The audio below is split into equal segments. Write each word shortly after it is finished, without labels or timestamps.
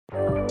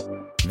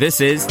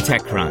This is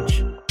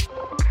TechCrunch.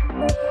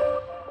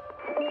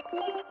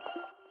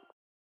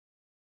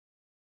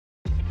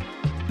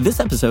 This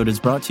episode is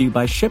brought to you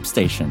by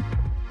ShipStation.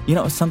 You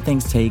know, some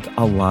things take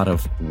a lot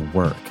of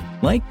work,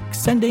 like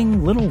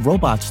sending little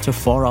robots to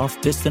far-off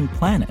distant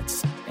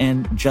planets.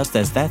 And just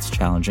as that's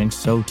challenging,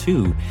 so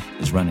too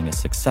is running a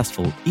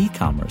successful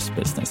e-commerce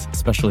business,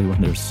 especially when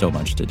there's so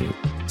much to do.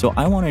 So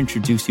I want to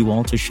introduce you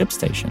all to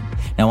ShipStation.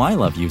 Now, I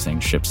love using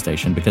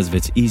ShipStation because of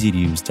its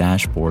easy-to-use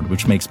dashboard,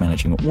 which makes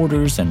managing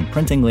orders and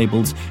printing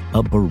labels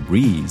a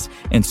breeze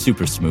and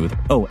super smooth.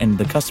 Oh, and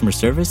the customer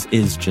service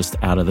is just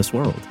out of this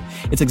world.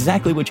 It's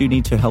exactly what you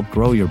need to help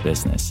grow your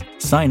business.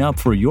 Sign up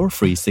for your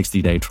free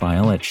 60-day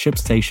trial at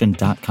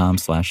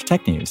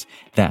shipstation.com/technews.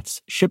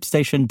 That's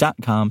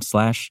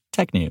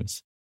shipstation.com/technews.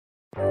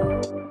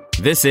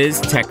 This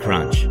is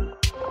TechCrunch.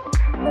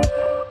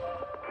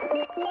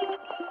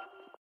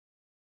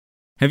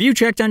 Have you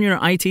checked on your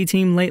IT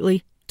team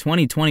lately?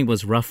 2020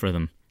 was rough for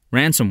them.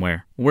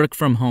 Ransomware, work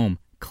from home,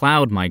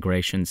 cloud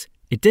migrations.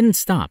 It didn't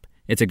stop.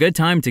 It's a good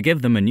time to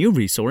give them a new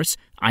resource,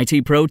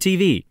 IT Pro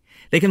TV.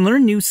 They can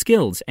learn new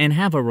skills and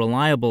have a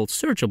reliable,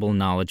 searchable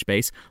knowledge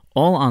base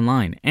all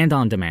online and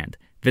on demand.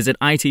 Visit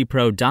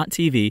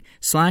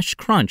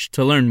itpro.tv/crunch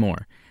to learn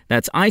more.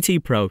 That's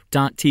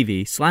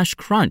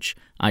itpro.tv/crunch,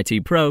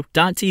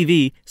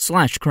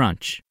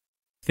 itpro.tv/crunch.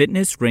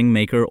 Fitness ring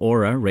maker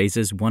Oura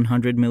raises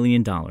 $100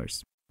 million.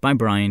 By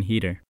Brian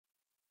Heater.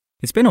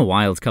 It's been a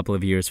wild couple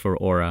of years for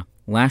Oura.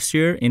 Last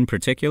year, in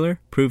particular,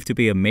 proved to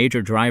be a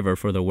major driver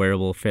for the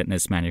wearable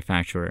fitness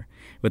manufacturer.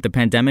 With the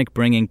pandemic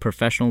bringing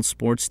professional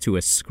sports to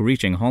a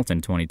screeching halt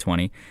in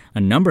 2020, a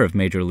number of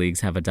major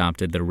leagues have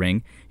adopted the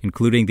ring,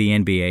 including the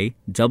NBA,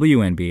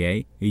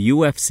 WNBA,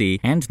 UFC,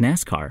 and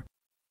NASCAR.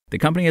 The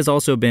company has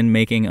also been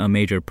making a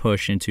major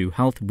push into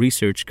health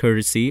research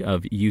courtesy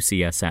of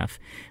UCSF,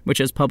 which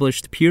has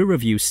published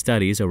peer-reviewed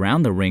studies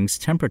around the ring's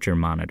temperature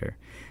monitor.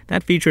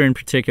 That feature in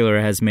particular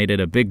has made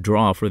it a big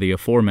draw for the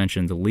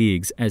aforementioned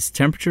leagues, as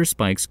temperature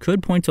spikes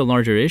could point to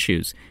larger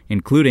issues,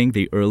 including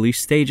the early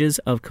stages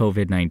of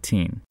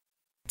COVID-19.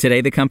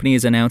 Today, the company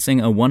is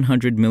announcing a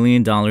 $100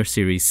 million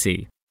Series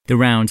C. The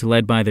round,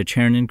 led by the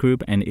Chernin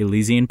Group and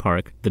Elysian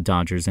Park, the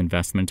Dodgers'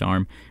 investment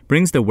arm,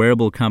 brings the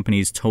wearable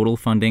company's total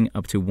funding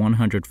up to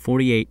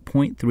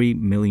 $148.3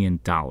 million.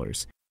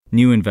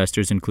 New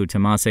investors include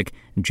Temasek,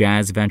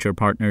 Jazz Venture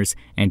Partners,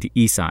 and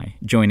Eisai,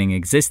 joining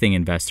existing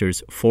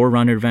investors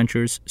Forerunner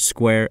Ventures,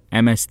 Square,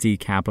 MSD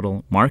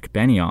Capital, Mark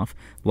Benioff,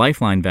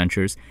 Lifeline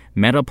Ventures,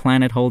 Meta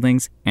Planet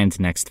Holdings, and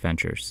Next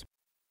Ventures.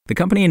 The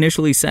company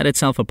initially set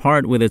itself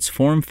apart with its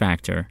form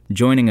factor,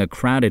 joining a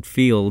crowded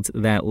field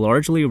that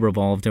largely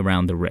revolved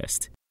around the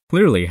wrist.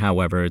 Clearly,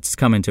 however, it's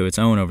come into its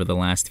own over the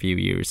last few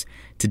years.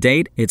 To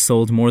date, it's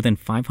sold more than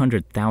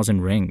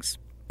 500,000 rings.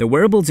 The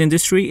wearables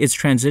industry is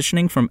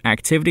transitioning from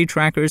activity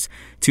trackers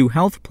to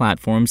health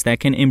platforms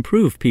that can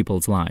improve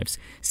people's lives,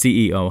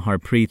 CEO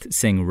Harpreet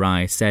Singh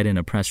Rai said in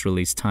a press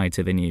release tied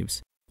to the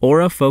news.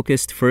 Oura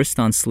focused first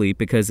on sleep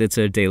because it's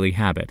a daily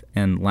habit,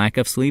 and lack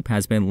of sleep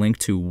has been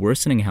linked to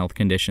worsening health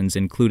conditions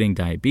including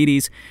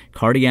diabetes,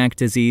 cardiac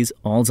disease,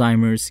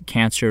 Alzheimer's,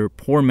 cancer,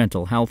 poor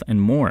mental health,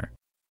 and more.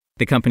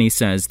 The company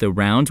says the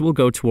round will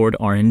go toward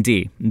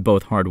R&D,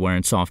 both hardware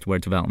and software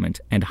development,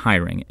 and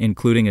hiring,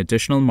 including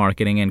additional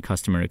marketing and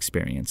customer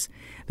experience.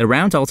 The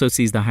round also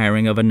sees the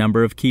hiring of a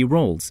number of key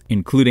roles,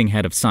 including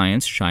Head of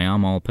Science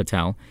Shyamal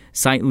Patel,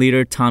 Site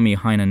Leader Tommy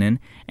Heinonen,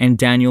 and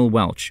Daniel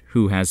Welch,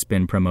 who has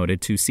been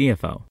promoted to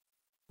CFO.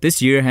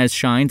 This year has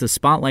shined a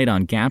spotlight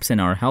on gaps in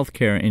our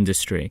healthcare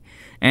industry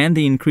and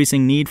the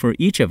increasing need for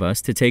each of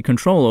us to take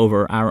control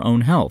over our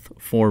own health,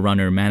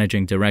 Forerunner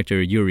Managing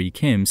Director Yuri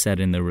Kim said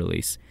in the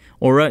release.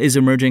 Oura is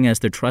emerging as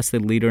the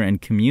trusted leader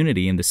and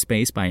community in the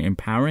space by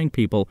empowering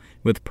people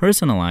with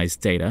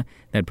personalized data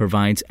that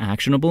provides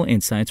actionable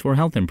insights for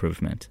health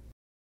improvement.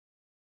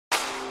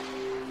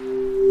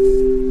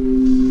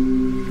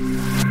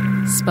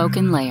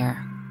 Spoken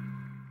Layer.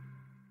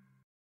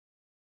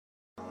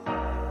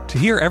 To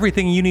hear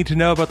everything you need to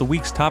know about the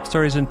week's top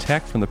stories in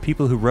tech from the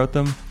people who wrote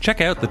them,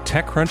 check out the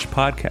TechCrunch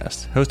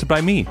podcast, hosted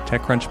by me,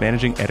 TechCrunch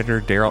Managing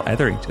Editor Daryl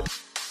Etherington.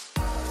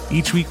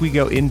 Each week we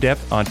go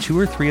in-depth on 2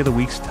 or 3 of the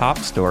week's top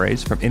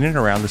stories from in and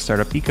around the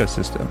startup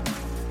ecosystem,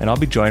 and I'll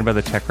be joined by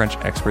the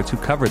TechCrunch experts who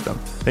covered them.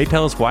 They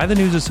tell us why the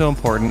news is so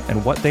important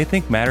and what they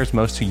think matters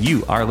most to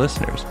you, our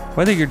listeners,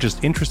 whether you're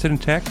just interested in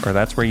tech or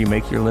that's where you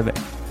make your living.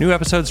 New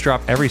episodes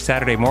drop every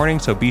Saturday morning,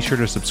 so be sure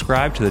to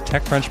subscribe to the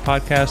TechCrunch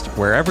podcast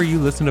wherever you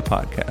listen to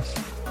podcasts.